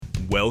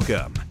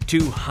Welcome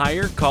to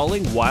Higher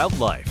Calling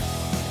Wildlife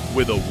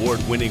with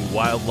award-winning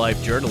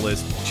wildlife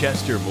journalist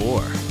Chester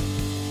Moore.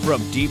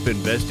 From deep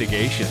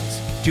investigations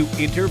to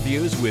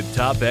interviews with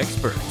top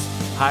experts,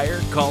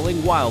 Higher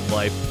Calling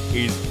Wildlife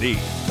is the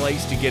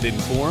place to get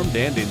informed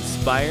and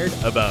inspired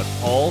about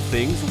all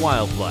things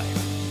wildlife.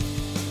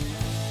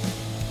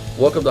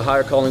 Welcome to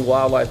Higher Calling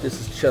Wildlife.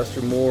 This is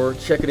Chester Moore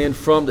checking in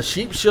from the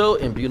Sheep Show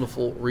in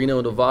beautiful Reno,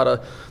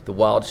 Nevada, the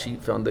Wild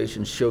Sheep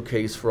Foundation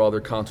showcase for all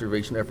their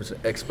conservation efforts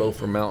at Expo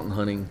for mountain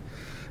hunting,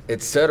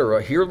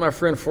 etc. Here with my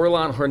friend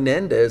Froylan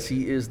Hernandez.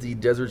 He is the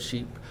Desert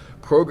Sheep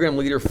Program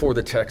Leader for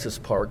the Texas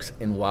Parks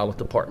and Wildlife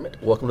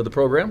Department. Welcome to the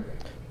program.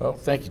 Well,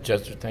 thank you,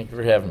 Chester. Thank you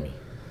for having me.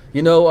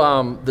 You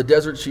know, the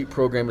Desert Sheep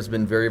Program has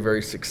been very,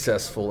 very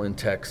successful in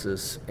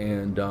Texas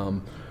and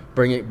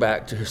bringing it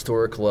back to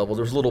historical levels.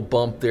 There's a little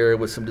bump there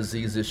with some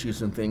disease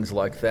issues and things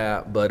like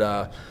that.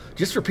 But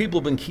just for people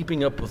who've been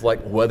keeping up with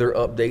like weather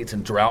updates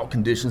and drought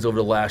conditions over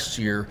the last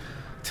year,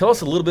 tell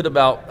us a little bit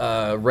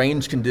about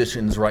range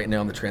conditions right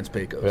now in the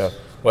Trans-Pecos. Yeah.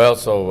 Well,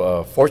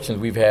 so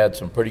fortunately, we've had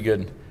some pretty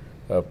good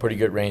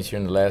rains here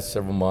in the last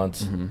several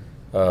months.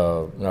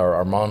 Mm-hmm.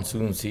 Our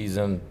monsoon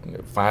season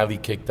finally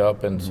kicked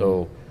up, and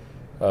so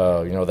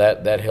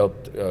that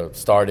helped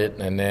start it.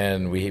 And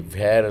then we've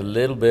had a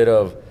little bit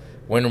of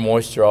winter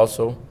moisture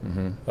also.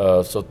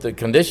 Mm-hmm. So the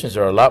conditions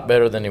are a lot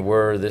better than they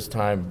were this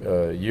time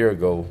a year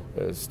ago.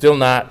 Still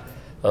not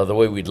the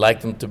way we'd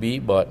like them to be,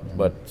 but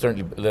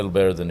certainly a little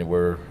better than they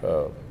were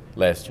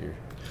last year.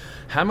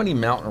 How many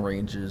mountain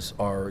ranges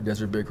are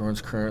desert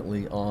bighorns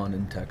currently on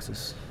in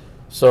Texas?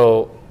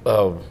 So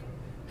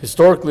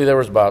historically there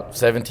was about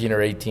 17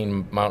 or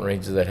 18 mountain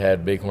ranges that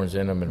had bighorns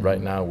in them, and right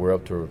now we're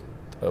up to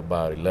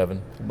about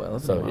 11. Well,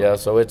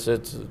 so it's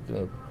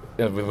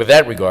with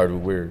that regard,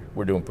 we're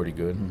doing pretty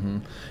good. Mm-hmm.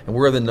 And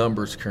where are the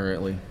numbers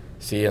currently?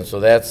 See, and so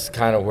that's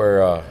kind of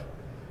where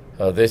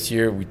this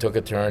year we took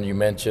a turn. You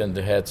mentioned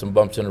they had some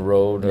bumps in the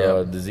road,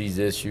 disease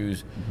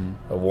issues.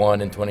 Mm-hmm.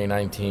 One in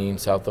 2019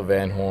 south of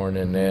Van Horn,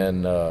 and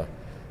then that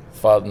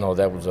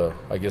was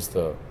I guess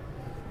the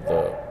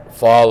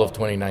fall of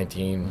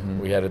 2019. Mm-hmm.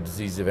 We had a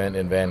disease event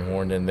in Van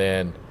Horn, and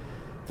then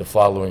the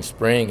following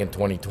spring in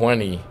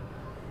 2020.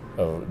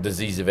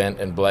 Disease event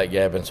in Black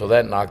Gap, and so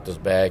that knocked us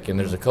back. And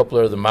there's a couple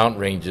of the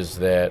mountain ranges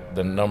that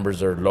the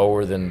numbers are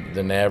lower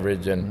than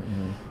average,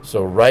 and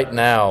so right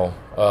now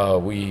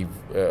we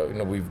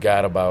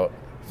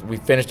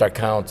finished our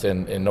counts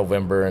in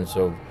November, and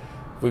so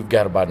we've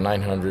got about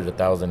 900,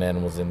 1,000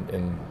 animals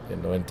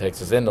in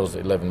Texas in those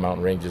 11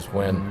 mountain ranges.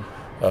 When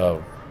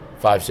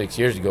 5-6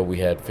 years ago we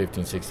had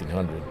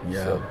 1,500-1,600.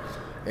 Yeah. So.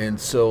 And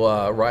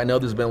so right now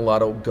there's been a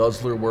lot of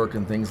guzzler work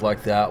and things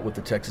like that with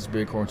the Texas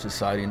Bighorn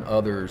Society and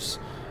others.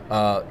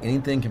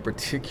 Anything in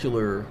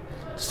particular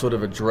sort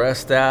of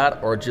address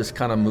that, or just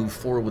kind of move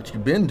forward what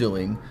you've been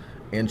doing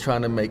and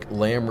trying to make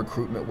lamb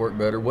recruitment work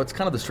better? What's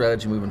kind of the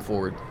strategy moving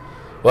forward?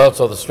 Well,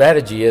 so the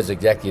strategy is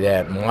exactly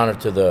that: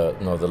 monitor the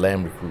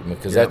lamb recruitment,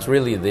 because that's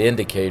really the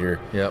indicator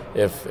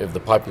if the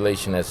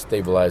population has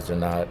stabilized or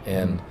not.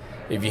 And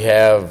if you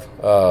have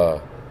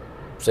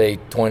say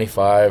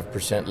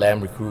 25% lamb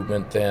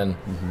recruitment, then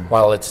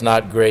while it's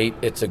not great,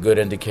 it's a good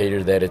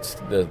indicator that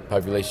the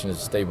population is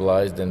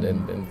stabilized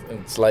and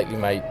slightly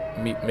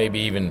maybe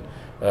even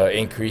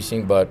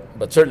increasing, but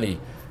certainly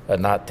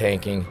not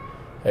tanking.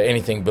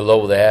 Anything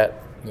below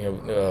that,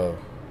 you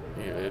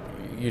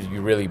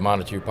really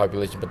monitor your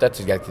population. But that's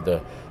exactly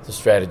the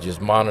strategy: is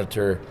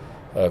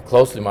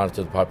closely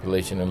monitor the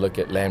population and look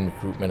at lamb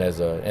recruitment as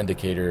an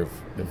indicator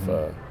if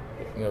the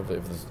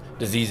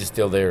disease is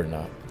still there or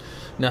not.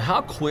 Now,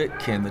 how quick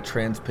can the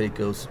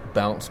Trans-Pecos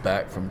bounce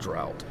back from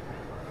drought?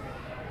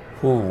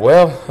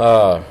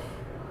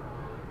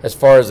 As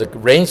far as the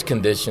range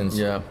conditions,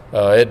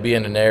 it'd be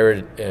in an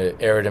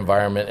arid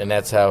environment, and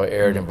that's how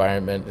arid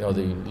environment.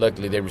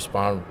 Luckily they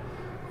respond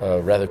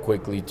rather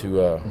quickly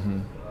to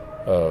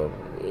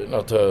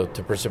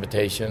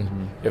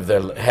precipitation. If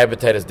the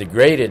habitat is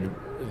degraded,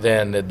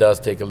 then it does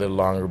take a little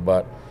longer,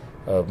 but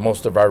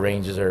most of our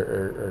ranges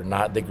are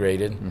not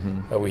degraded.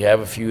 We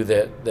have a few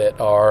that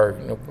are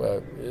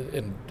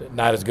in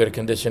not as good a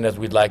condition as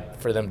we'd like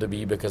for them to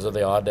be because of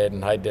the aoudad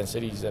and high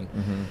densities and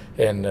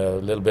a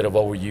little bit of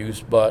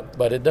overuse. But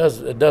it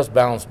does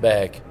bounce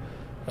back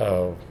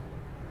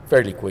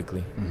fairly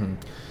quickly.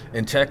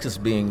 And Texas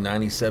being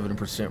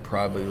 97%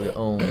 privately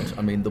owned,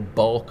 I mean the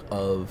bulk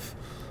of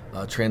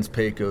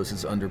Trans-Pecos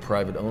is under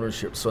private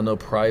ownership. So I know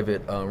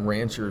private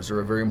ranchers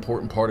are a very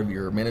important part of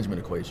your management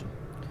equation.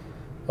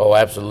 Oh,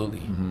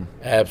 absolutely,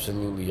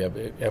 absolutely. I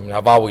mean,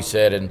 I've always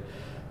said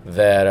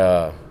that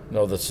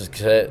the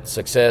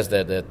success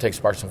that Texas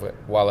Parks and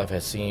Wildlife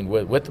has seen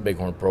with the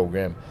Bighorn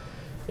program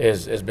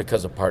is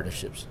because of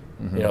partnerships.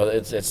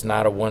 It's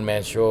not a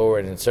one-man show,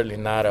 and it's certainly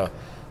not a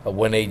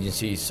one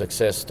agency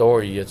success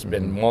story. It's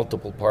been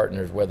multiple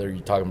partners, whether you're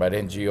talking about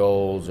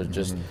NGOs or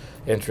just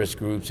interest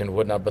groups and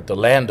whatnot. But the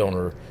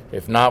landowner,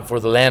 if not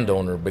for the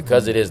landowner,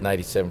 because it is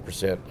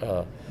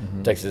 97%,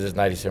 Texas is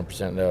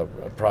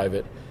 97%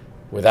 private.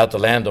 without the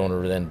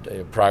landowner, then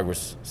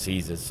progress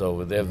ceases.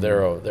 So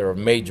they're a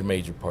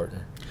major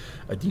partner.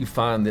 Do you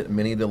find that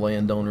many of the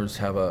landowners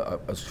have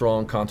a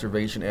strong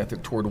conservation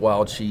ethic toward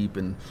wild sheep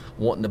and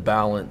wanting to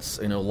balance,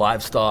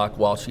 livestock,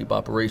 wild sheep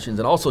operations,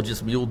 and also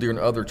just mule deer and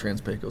other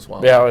Trans-Pecos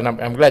wildlife? Yeah, and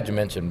I'm glad you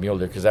mentioned mule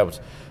deer, because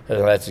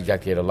that's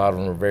exactly it. A lot of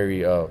them are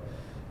very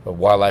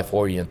wildlife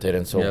oriented,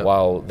 and so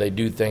while they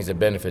do things that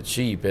benefit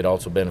sheep, it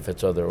also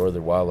benefits other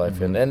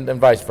wildlife, and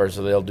vice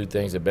versa. They'll do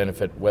things that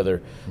benefit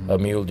whether a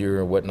mule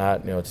deer or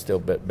whatnot. It still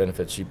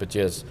benefits sheep. But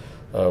yes,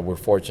 we're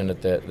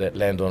fortunate that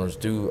landowners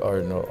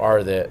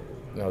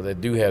they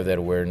do have that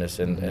awareness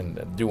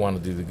and do want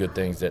to do the good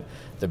things that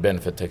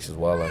benefit Texas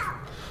wildlife.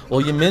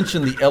 Well, you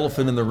mentioned the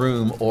elephant in the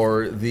room,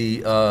 or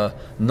the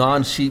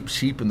non-sheep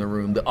sheep in the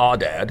room, the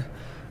aoudad,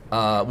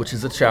 which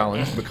is a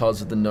challenge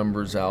because of the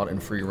numbers out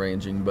and free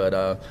ranging.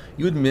 But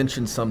you had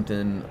mentioned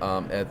something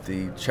at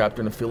the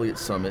chapter and affiliate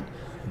summit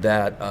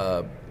that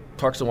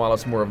Parks and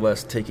Wildlife's more or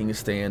less taking a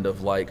stand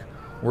of like,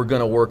 we're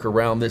going to work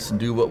around this and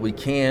do what we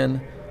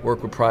can,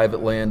 work with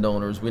private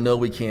landowners. We know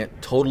we can't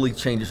totally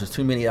change this. There's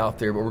too many out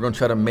there, but we're going to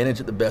try to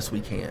manage it the best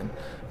we can.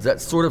 Is that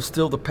sort of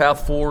still the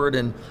path forward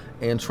and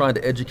trying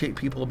to educate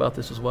people about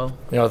this as well?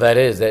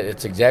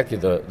 It's exactly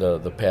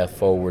the path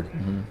forward.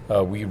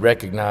 We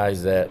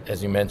recognize that,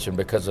 as you mentioned,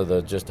 because of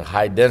the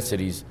high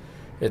densities,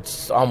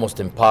 it's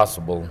almost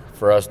impossible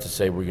for us to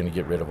say we're going to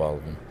get rid of all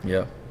of them.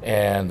 Yeah.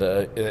 And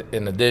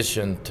in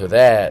addition to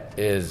that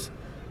is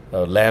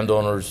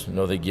landowners,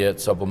 they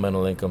get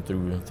supplemental income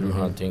through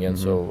hunting, and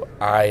so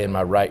I, in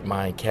my right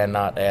mind,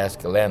 cannot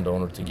ask a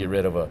landowner to get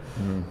rid of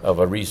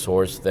a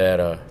resource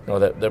that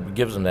that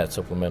gives them that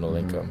supplemental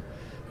income.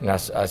 And I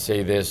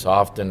say this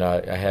often.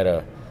 I had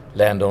a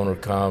landowner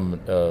come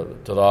to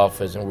the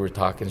office, and we were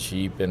talking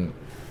sheep, and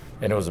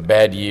it was a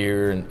bad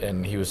year,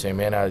 and he was saying,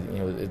 man,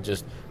 it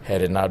just,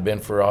 had it not been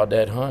for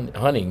aoudad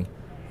hunting,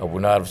 I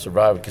would not have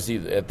survived, because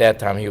at that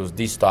time he was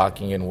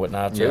destocking and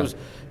whatnot. So it was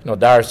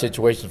dire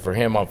situation for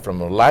him from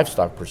a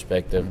livestock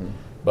perspective,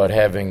 but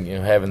having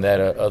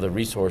that other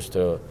resource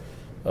to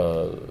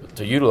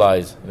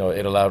utilize,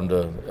 it allowed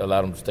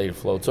him to stay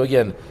afloat. So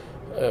again,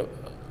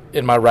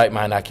 in my right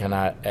mind, I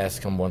cannot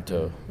ask someone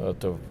to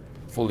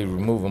fully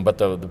remove them, but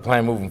the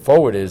plan moving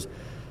forward is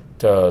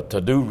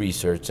to do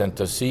research and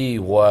to see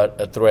what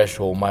a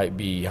threshold might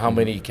be. How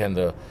many can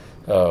the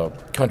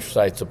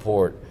countryside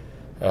support?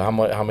 How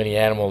many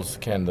animals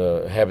can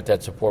the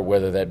habitat support,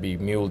 whether that be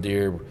mule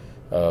deer,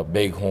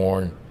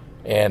 bighorn,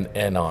 and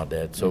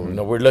aoudad. So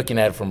we're looking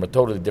at it from a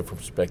totally different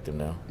perspective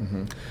now.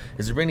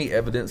 Is there any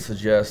evidence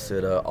suggests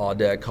that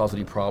aoudad cause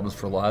any problems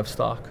for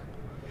livestock?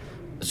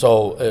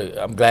 So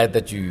I'm glad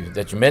that you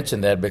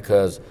mentioned that,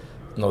 because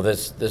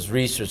this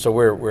research. So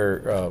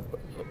we're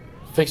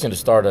fixing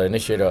to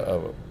initiate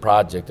a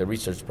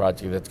research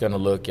project that's going to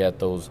look at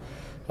those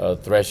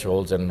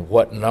thresholds and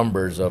what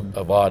numbers of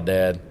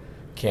aoudad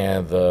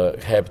can the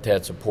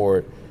habitat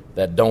support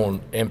that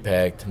don't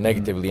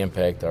negatively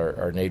impact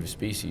our native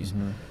species.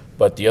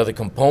 But the other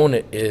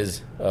component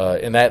is,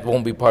 and that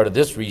won't be part of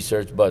this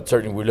research, but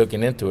certainly we're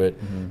looking into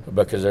it,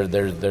 because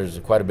there's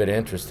quite a bit of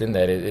interest in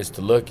that, is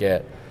to look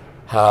at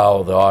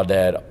how the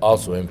aoudad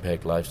also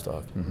impact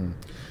livestock.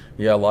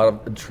 Yeah, a lot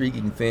of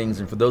intriguing things.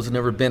 And for those who've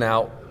never been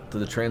out to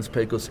the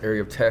Trans-Pecos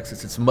area of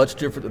Texas, it's much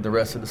different than the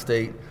rest of the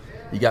state.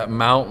 You got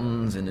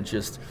mountains, and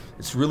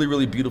it's really,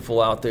 really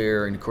beautiful out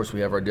there. And of course,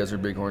 we have our desert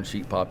bighorn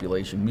sheep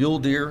population, mule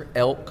deer,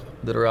 elk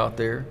that are out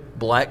there,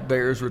 black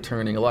bears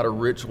returning, a lot of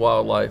rich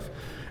wildlife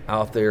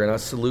out there. And I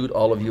salute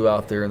all of you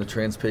out there in the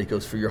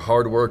Trans-Pecos for your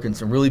hard work and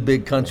some really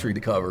big country to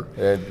cover.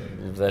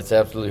 That's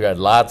absolutely right.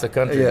 Lots of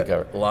country to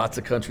cover. Lots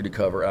of country to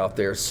cover out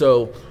there.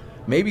 So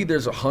maybe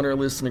there's a hunter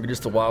listening or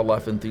just a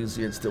wildlife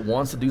enthusiast that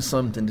wants to do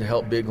something to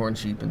help bighorn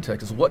sheep in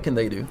Texas. What can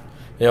they do?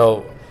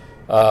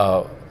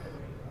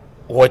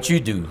 What you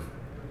do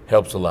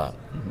helps a lot.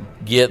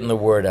 Getting the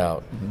word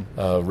out,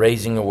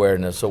 raising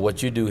awareness. So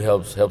what you do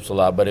helps a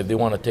lot. But if they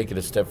want to take it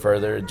a step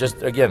further, just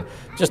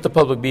the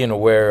public being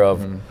aware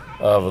of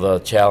the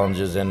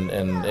challenges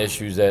and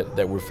issues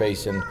that we're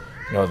facing,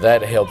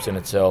 that helps in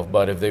itself.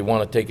 But if they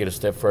want to take it a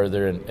step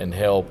further and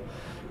help,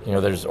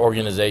 there's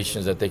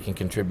organizations that they can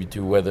contribute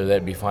to, whether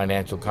that be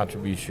financial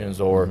contributions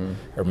or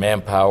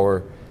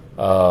manpower.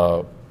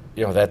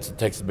 That's the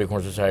Texas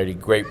Bighorn Society,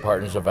 great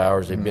partners of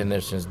ours. They've been there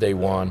since day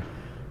one.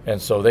 And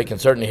so they can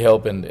certainly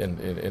help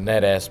in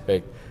that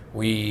aspect.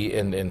 We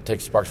in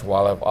Texas Parks and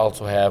Wildlife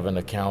also have an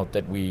account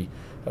that we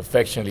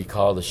affectionately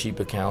call the sheep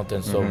account,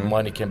 and so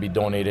money can be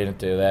donated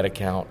into that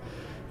account,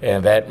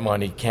 and that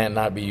money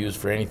cannot be used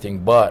for anything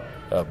but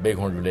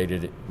bighorn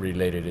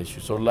related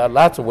issues. So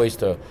lots of ways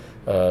to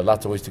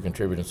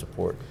contribute and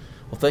support.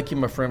 Well, thank you,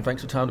 my friend.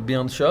 Thanks for the time to be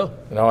on the show.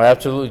 No,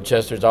 absolutely,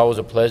 Chester. It's always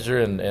a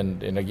pleasure.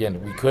 And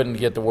again, we couldn't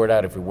get the word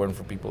out if it weren't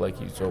for people like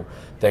you. So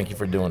thank you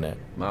for doing that.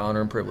 My honor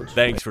and privilege.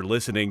 Thanks for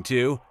listening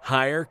to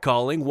Higher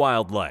Calling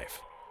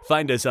Wildlife.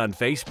 Find us on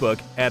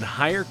Facebook at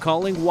Higher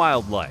Calling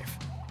Wildlife,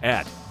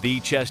 at The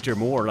Chester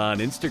Moore on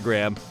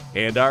Instagram,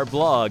 and our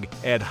blog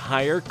at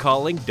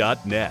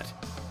highercalling.net.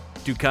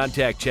 To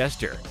contact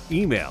Chester,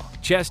 email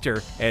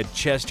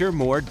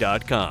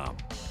chester@chestermore.com.